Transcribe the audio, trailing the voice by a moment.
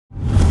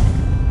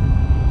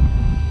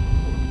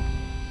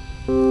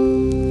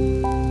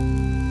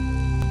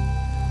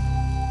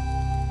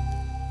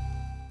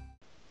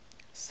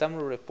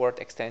Summary Report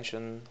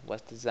extension was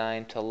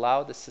designed to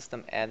allow the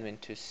system admin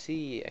to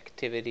see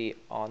activity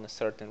on a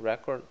certain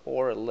record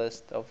or a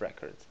list of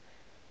records.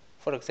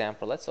 For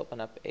example, let's open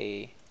up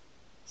a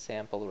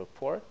sample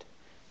report,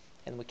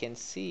 and we can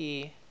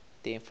see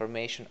the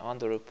information on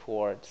the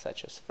report,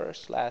 such as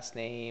first, last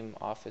name,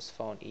 office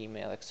phone,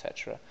 email,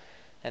 etc.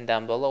 And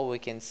down below we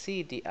can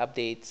see the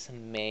updates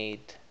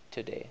made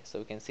today. So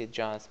we can see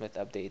John Smith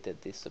updated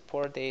the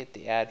support date,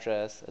 the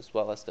address, as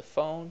well as the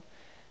phone.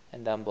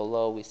 And down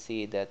below we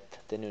see that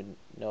the new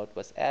note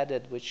was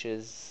added, which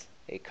is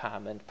a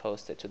comment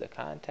posted to the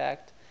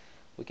contact.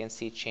 We can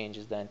see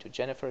changes done to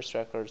Jennifer's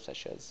records,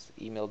 such as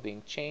email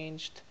being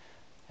changed,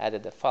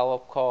 added a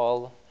follow-up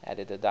call,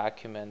 added a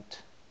document,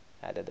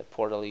 added a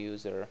portal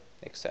user,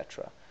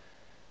 etc.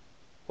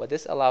 What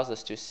this allows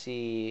us to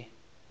see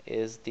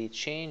is the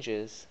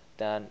changes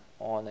done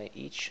on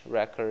each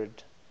record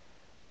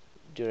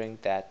during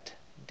that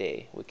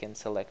day. We can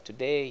select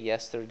today,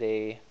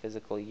 yesterday,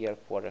 physical year,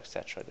 quarter,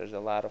 etc. There's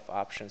a lot of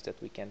options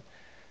that we can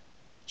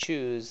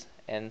choose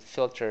and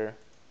filter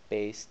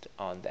based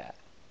on that.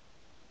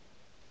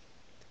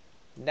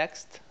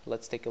 Next,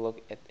 let's take a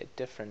look at a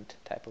different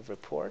type of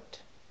report.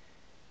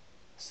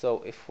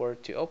 So if we're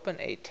to open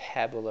a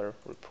tabular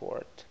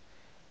report,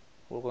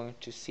 we're going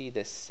to see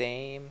the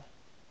same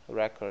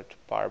record,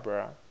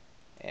 Barbara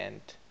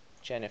and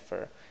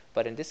Jennifer,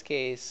 but in this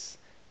case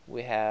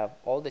we have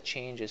all the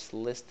changes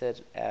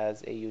listed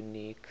as a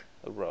unique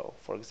row.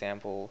 For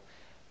example,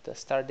 the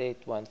start date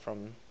went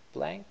from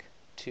blank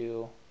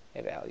to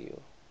a value,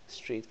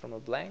 street from a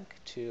blank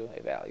to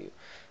a value.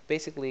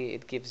 Basically,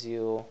 it gives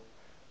you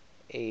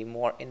a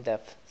more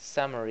in-depth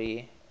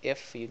summary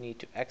if you need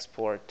to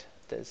export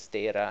this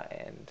data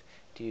and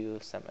do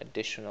some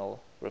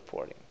additional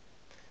reporting.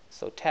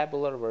 So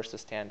tabular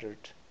versus standard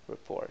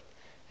report.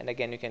 And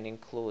again, you can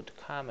include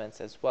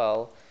comments as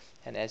well,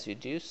 and as you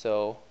do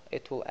so,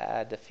 it will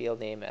add the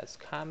field name as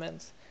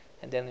comments,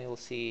 and then you'll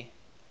see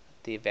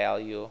the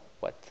value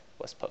what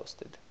was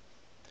posted.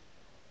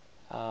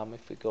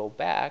 If we go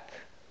back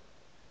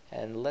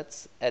and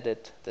let's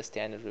edit the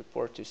standard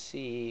report to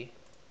see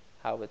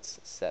how it's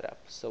set up.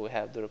 So we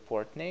have the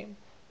report name,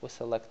 we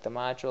select the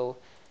module,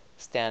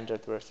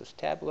 standard versus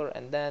tabular,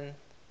 and then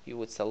you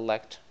would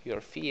select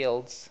your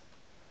fields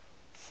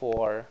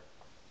for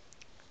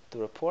the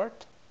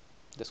report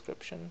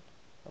description.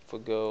 If we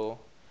go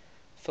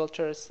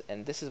filters,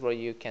 and this is where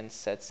you can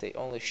set, say,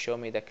 only show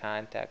me the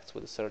contacts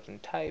with a certain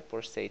type,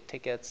 or say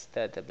tickets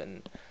that have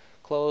been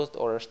closed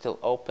or are still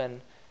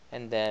open.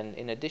 And then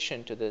in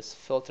addition to this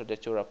filter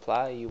that you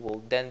apply, you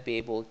will then be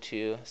able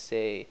to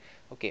say,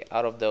 okay,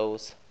 out of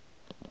those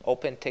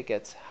open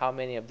tickets, how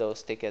many of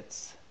those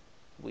tickets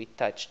we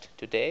touched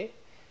today,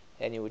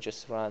 and you would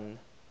just run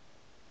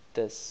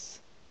this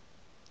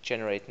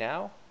generate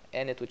now,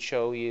 and it would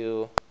show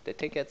you the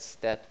tickets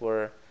that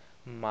were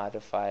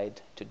modified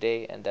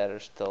today and that are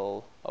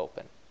still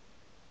open.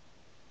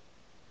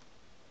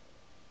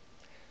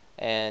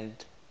 And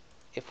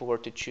if we were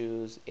to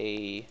choose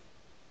a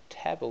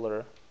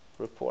tabular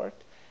report,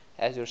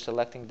 as you're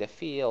selecting the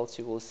fields,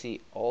 you will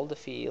see all the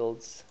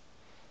fields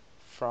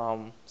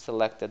from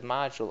selected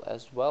module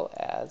as well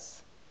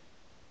as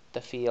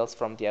the fields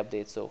from the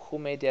update. So who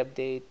made the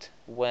update,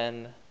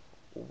 when,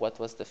 what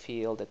was the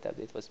field that the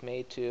update was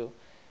made to,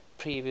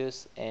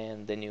 previous,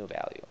 and the new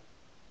value.